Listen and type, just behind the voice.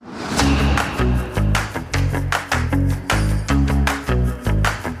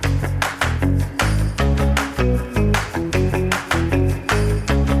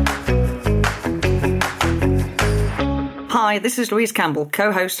Hi, this is Louise Campbell,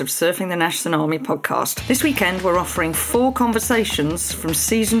 co-host of Surfing the Nash Tsunami podcast. This weekend we're offering 4 conversations from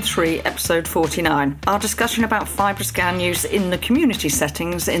Season 3, Episode 49. Our discussion about FibroScan use in the community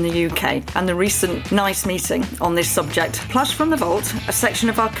settings in the UK and the recent NICE meeting on this subject. Plus from the vault, a section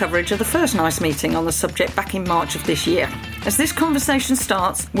of our coverage of the first NICE meeting on the subject back in March of this year. As this conversation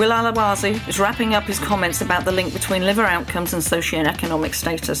starts, Will Alawazi is wrapping up his comments about the link between liver outcomes and socioeconomic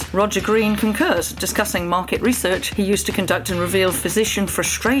status. Roger Green concurs, discussing market research he used to conduct and reveal physician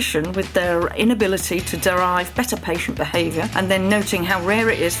frustration with their inability to derive better patient behaviour, and then noting how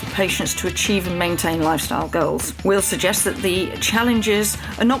rare it is for patients to achieve and maintain lifestyle goals. Will suggests that the challenges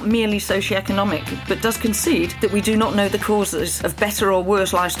are not merely socioeconomic, but does concede that we do not know the causes of better or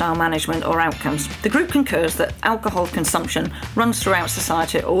worse lifestyle management or outcomes. The group concurs that alcohol consumption runs throughout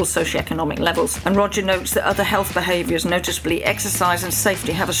society at all socioeconomic levels, and Roger notes that other health behaviours, noticeably exercise and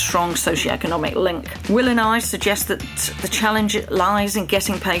safety, have a strong socioeconomic link. Will and I suggest that the challenge lies in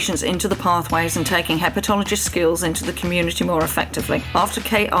getting patients into the pathways and taking hepatologist skills into the community more effectively. After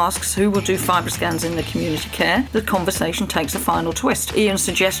Kate asks who will do FibroScans in the community care, the conversation takes a final twist. Ian's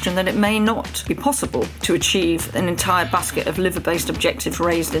suggestion that it may not be possible to achieve an entire basket of liver-based objectives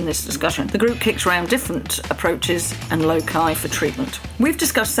raised in this discussion. The group kicks around different approaches and loci for treatment. We've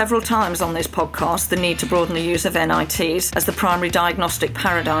discussed several times on this podcast the need to broaden the use of NITs as the primary diagnostic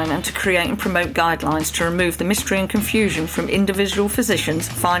paradigm and to create and promote guidelines to remove the mystery and confusion from individual physicians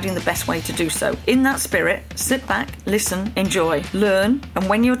finding the best way to do so. In that spirit, sit back, listen, enjoy, learn, and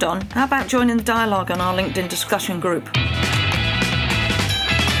when you're done, how about joining the dialogue on our LinkedIn discussion group?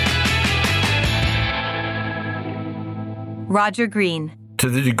 Roger Green. To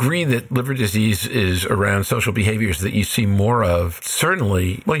the degree that liver disease is around social behaviors that you see more of,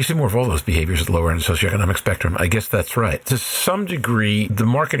 certainly, you see more of all those behaviors at the lower end of the socioeconomic spectrum. I guess that's right. To some degree, the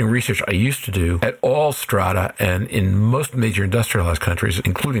marketing research I used to do at all strata and in most major industrialized countries,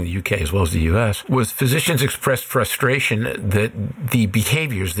 including the UK as well as the US, was physicians expressed frustration that the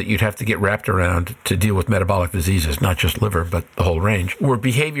behaviors that you'd have to get wrapped around to deal with metabolic diseases, not just liver, but the whole range, were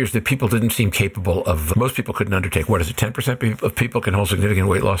behaviors that people didn't seem capable of. Most people couldn't undertake. What is it, 10% of people can hold significant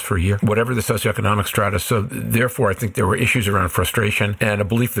weight loss for a year, whatever the socioeconomic strata. So therefore, I think there were issues around frustration and a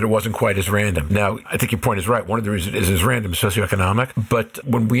belief that it wasn't quite as random. Now, I think your point is right. One of the reasons it is as random socioeconomic, but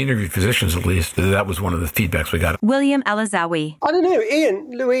when we interviewed physicians, at least, that was one of the feedbacks we got. William Alazawi. I don't know,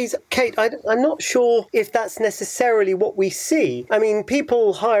 Ian, Louise, Kate, I'm not sure if that's necessarily what we see. I mean,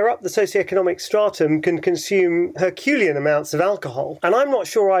 people higher up the socioeconomic stratum can consume Herculean amounts of alcohol, and I'm not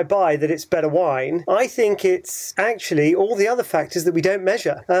sure I buy that it's better wine. I think it's actually all the other factors that we don't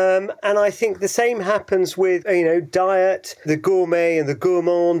measure. And I think the same happens with, diet, the gourmet and the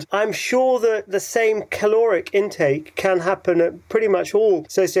gourmand. I'm sure that the same caloric intake can happen at pretty much all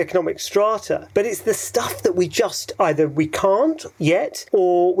socioeconomic strata, but it's the stuff that we just either we can't yet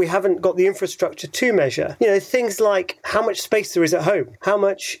or we haven't got the infrastructure to measure. Things like how much space there is at home, how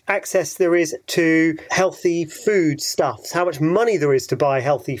much access there is to healthy food stuffs, how much money there is to buy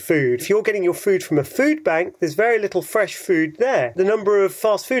healthy food. If you're getting your food from a food bank, there's very little fresh food there. The number of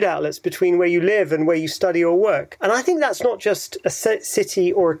fast food outlets between where you live and where you study or work. And I think that's not just a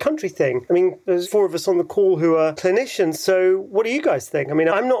city or a country thing. I mean, there's 4 of us on the call who are clinicians, so what do you guys think? I mean,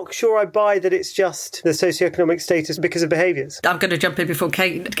 I'm not sure I buy that it's just the socioeconomic status because of behaviours. I'm going to jump in before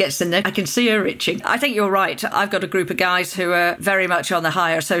Kate gets in there. I can see her itching. I think you're right. I've got a group of guys who are very much on the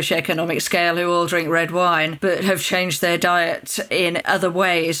higher socioeconomic scale who all drink red wine, but have changed their diet in other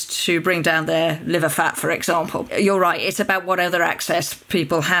ways to bring down their liver fat, for example. You're right. It's about what other access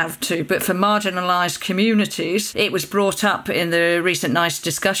people have to, but for marginalised communities, it was brought up in the recent NICE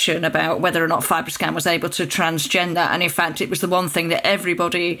discussion about whether or not FibroScan was able to transgender, and in fact it was the one thing that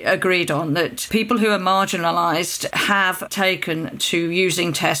everybody agreed on, that people who are marginalised have taken to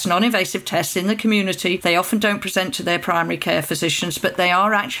using tests, non-invasive tests in the community. They often don't present to their primary care physicians, but they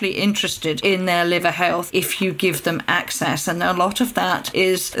are actually interested in their liver health if you give them access, and a lot of that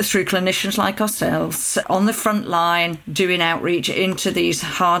is through clinicians like ourselves on the front line doing outreach into these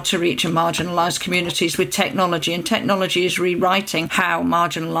hard-to-reach and marginalised communities with technology, and technology is rewriting how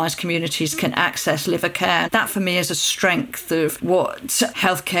marginalised communities can access liver care. That, for me, is a strength of what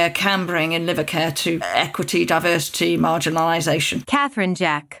healthcare can bring in liver care to equity, diversity, marginalisation. Catherine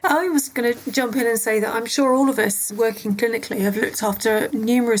Jack. I was going to jump in and say that I'm sure all of us working clinically have looked after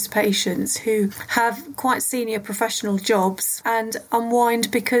numerous patients who have quite senior professional jobs and unwind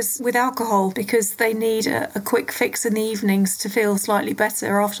with alcohol because they need a quick fix in the evenings to feel feel slightly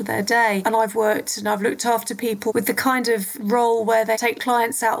better after their day. And I've worked and I've looked after people with the kind of role where they take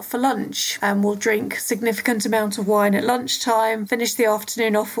clients out for lunch and will drink a significant amount of wine at lunchtime, finish the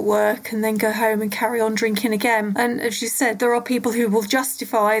afternoon off at work, and then go home and carry on drinking again. And as you said, there are people who will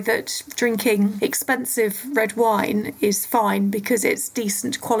justify that drinking expensive red wine is fine because it's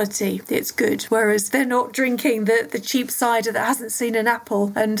decent quality, it's good, whereas they're not drinking the cheap cider that hasn't seen an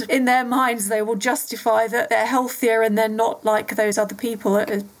apple, and in their minds they will justify that they're healthier and they're not like those other people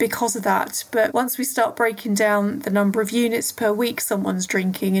because of that. But once we start breaking down the number of units per week someone's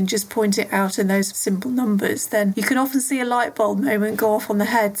drinking and just point it out in those simple numbers, then you can often see a light bulb moment go off on the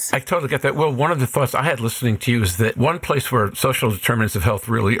heads. I totally get that. Well, one of the thoughts I had listening to you is that one place where social determinants of health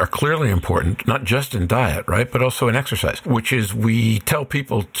really are clearly important, not just in diet, right, but also in exercise, which is we tell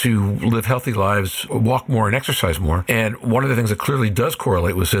people to live healthy lives, walk more and exercise more. And one of the things that clearly does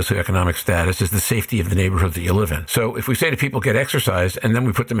correlate with socioeconomic status is the safety of the neighborhood that you live in. So if we say to people, get exercise, and then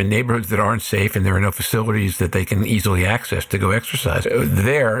we put them in neighborhoods that aren't safe and there are no facilities that they can easily access to go exercise,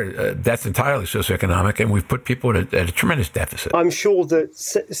 that's entirely socioeconomic, and we've put people at a tremendous deficit. I'm sure that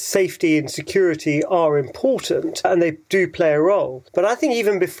safety and security are important and they do play a role. But I think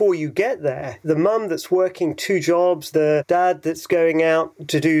even before you get there, the mum that's working 2 jobs, the dad that's going out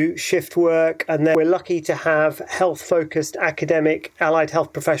to do shift work, and then we're lucky to have health-focused academic allied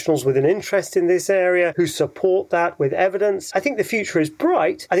health professionals with an interest in this area who support that with evidence. I think the future is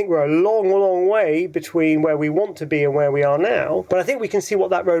bright. I think we're a long, long way between where we want to be and where we are now. But I think we can see what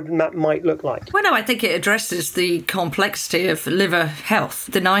that roadmap might look like. Well, no, I think it addresses the complexity of liver health.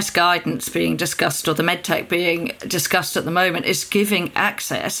 The NICE guidance being discussed, or the MedTech being discussed at the moment, is giving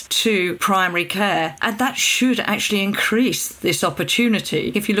access to primary care, and that should actually increase this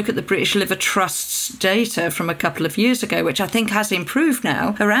opportunity. If you look at the British Liver Trust's data from a couple of years ago, which I think has improved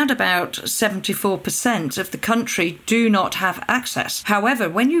now, around about 74% of the country do not have access. However,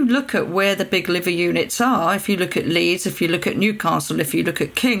 when you look at where the big liver units are, if you look at Leeds, if you look at Newcastle, if you look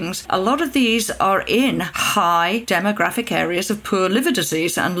at Kings, a lot of these are in high demographic areas of poor liver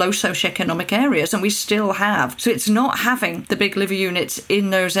disease and low socioeconomic areas, and we still have. So it's not having the big liver units in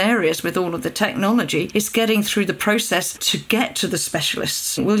those areas with all of the technology, it's getting through the process to get to the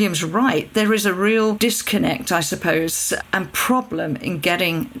specialists. William's right, there is a real disconnect, I suppose, and problem in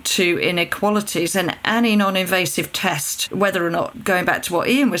getting to inequalities, and any non-invasive test, whether or not, going back to what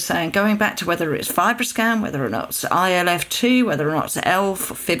Ian was saying, going back to whether it's FibroScan, whether or not it's ILF2, whether or not it's ELF,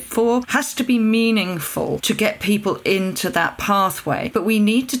 FIB4, has to be meaningful to get people into that pathway. But we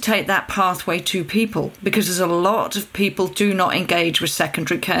need to take that pathway to people, because there's a lot of people do not engage with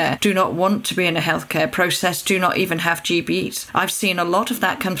secondary care, do not want to be in a healthcare process, do not even have GBs. I've seen a lot of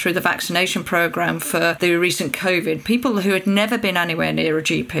that come through the vaccination programme for the recent COVID. People who had never been anywhere near a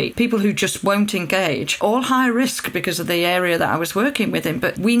GP, people who just won't engage, all high risk because of the area that I was working within.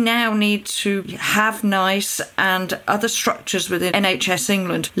 But we now need to have NICE and other structures within NHS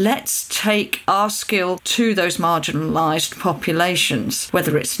England. Let's take our skill to those marginalised populations,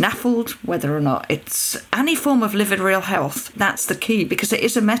 whether it's NAFLD, whether or not it's any form of living real health. That's the key, because it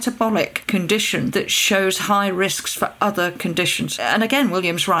is a metabolic condition that shows high risks for other conditions. And again,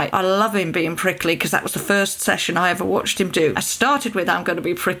 William's right. I love him being prickly, because that was the first session I ever watched him do. I started with, I'm going to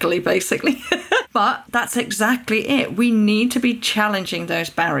be prickly, basically. But that's exactly it. We need to be challenging those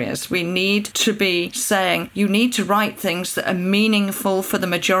barriers. We need to be saying, you need to write things that are meaningful for the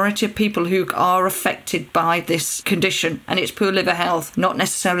majority of people who are affected by this condition. And it's poor liver health, not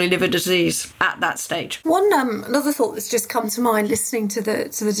necessarily liver disease at that stage. Another thought that's just come to mind listening to the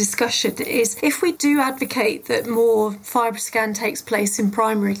discussion is, if we do advocate that more FibroScan takes place in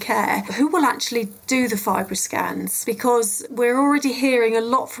primary care, who will actually do the FibroScans? Because we're already hearing a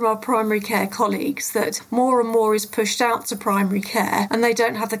lot from our primary care colleagues that more and more is pushed out to primary care, and they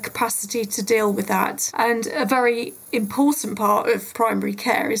don't have the capacity to deal with that. And a very important part of primary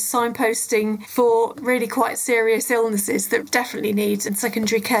care is signposting for really quite serious illnesses that definitely need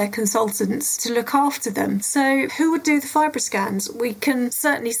secondary care consultants to look after them. So who would do the FibroScans? We can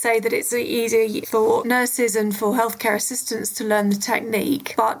certainly say that it's easy for nurses and for healthcare assistants to learn the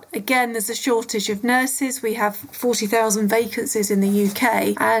technique, but again, there's a shortage of nurses. We have 40,000 vacancies in the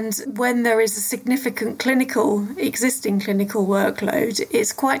UK, and when there is a significant existing clinical workload,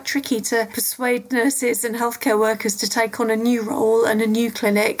 it's quite tricky to persuade nurses and healthcare workers to take on a new role and a new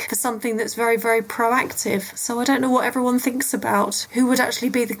clinic for something that's very, very proactive. So I don't know what everyone thinks about who would actually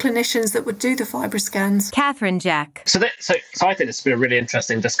be the clinicians that would do the FibroScans. Catherine Jack. So I think this has been a really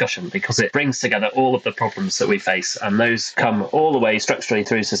interesting discussion, because it brings together all of the problems that we face, and those come all the way structurally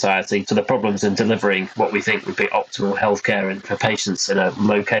through society to the problems in delivering what we think would be optimal healthcare for patients in a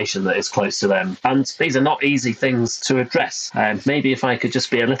location that is close to their them. And these are not easy things to address. Maybe if I could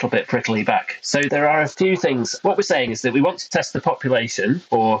just be a little bit prickly back. So there are a few things. What we're saying is that we want to test the population,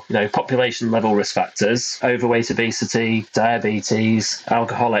 or population level risk factors: overweight, obesity, diabetes,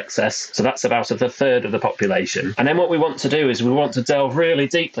 alcohol excess. So that's about a third of the population. And then what we want to do is we want to delve really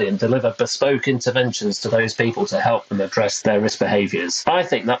deeply and deliver bespoke interventions to those people to help them address their risk behaviours. I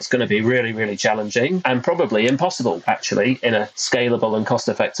think that's going to be really, really challenging and probably impossible, actually, in a scalable and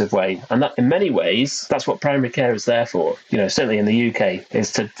cost-effective way. And that, in many ways, that's what primary care is there for. Certainly in the UK,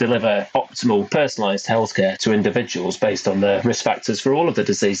 is to deliver optimal, personalised healthcare to individuals based on the risk factors for all of the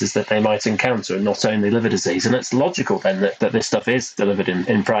diseases that they might encounter, and not only liver disease. And it's logical then that this stuff is delivered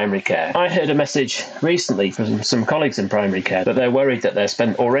in primary care. I heard a message recently from some colleagues in primary care that they're worried that they're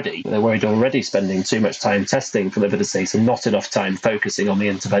already spending too much time testing for liver disease and not enough time focusing on the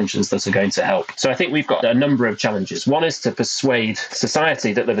interventions that are going to help. So I think we've got a number of challenges. One is to persuade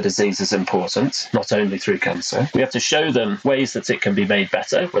society that liver disease is important, not only through cancer. We have to show them ways that it can be made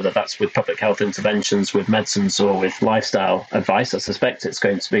better, whether that's with public health interventions, with medicines, or with lifestyle advice. I suspect it's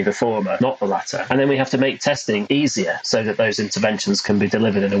going to be the former, not the latter. And then we have to make testing easier so that those interventions can be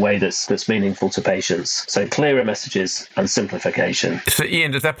delivered in a way that's meaningful to patients. So clearer messages and simplification. So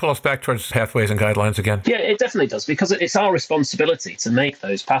Ian, does that pull us back towards pathways and guidelines again? Yeah, it definitely does, because it's our responsibility to make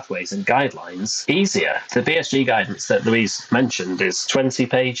those pathways and guidelines easier. The BSG guidance that Louise mentioned is 20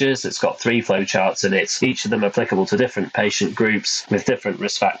 pages. It's got 3 flow charts in it, each of them applicable to different patient groups with different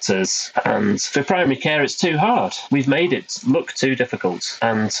risk factors. And for primary care, it's too hard. We've made it look too difficult.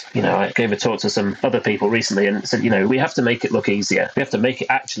 And, I gave a talk to some other people recently and said, we have to make it look easier. We have to make it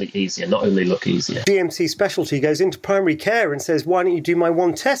actually easier, not only look easier. GMC Specialty goes into primary care and says, why don't you do my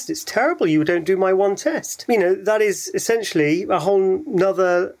one test? It's terrible you don't do my one test. That is essentially a whole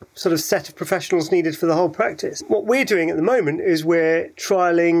nother sort of set of professionals needed for the whole practice. What we're doing at the moment is we're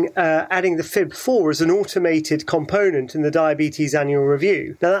trialling adding the FIB4 as an automated component in the diabetes annual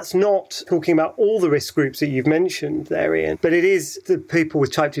review. Now, that's not talking about all the risk groups that you've mentioned there, Ian, but it is the people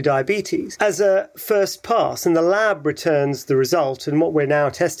with type 2 diabetes as a first pass, and the lab returns the result. And what we're now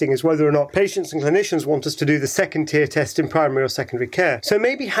testing is whether or not patients and clinicians want us to do the second tier test in primary or secondary care. So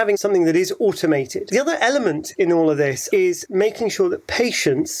maybe having something that is automated. The other element in all of this is making sure that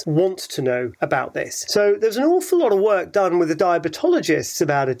patients want to know about this. So there's an awful lot of work done with the diabetologists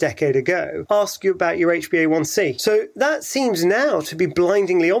about a decade ago. Ask you about your HbA1c. So that seems now to be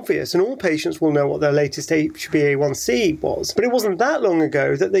blindingly obvious, and all patients will know what their latest HbA1c was. But it wasn't that long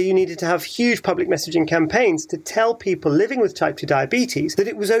ago that you needed to have huge public messaging campaigns to tell people living with type 2 diabetes that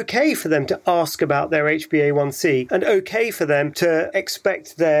it was okay for them to ask about their HbA1c, and okay for them to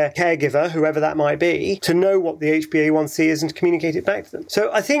expect their caregiver, whoever that might be, to know what the HbA1c is and to communicate it back to them.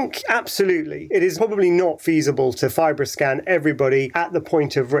 So I think absolutely it is probably not feasible to FibroScan everybody at the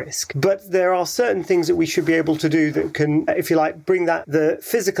point of risk, but there are certain things that we should be able to do that can, if you like, bring the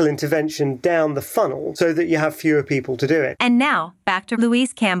physical intervention down the funnel so that you have fewer people to do it. And now, back to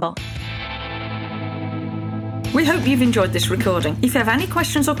Louise Campbell. We hope you've enjoyed this recording. If you have any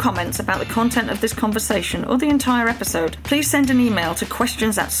questions or comments about the content of this conversation or the entire episode, please send an email to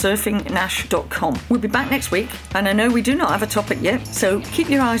questions@surfingnash.com. We'll be back next week, and I know we do not have a topic yet, so keep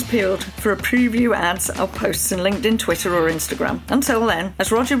your eyes peeled for a preview ads or posts in LinkedIn, Twitter or Instagram. Until then,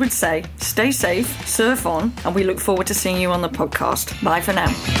 as Roger would say, stay safe, surf on, and we look forward to seeing you on the podcast. Bye for now.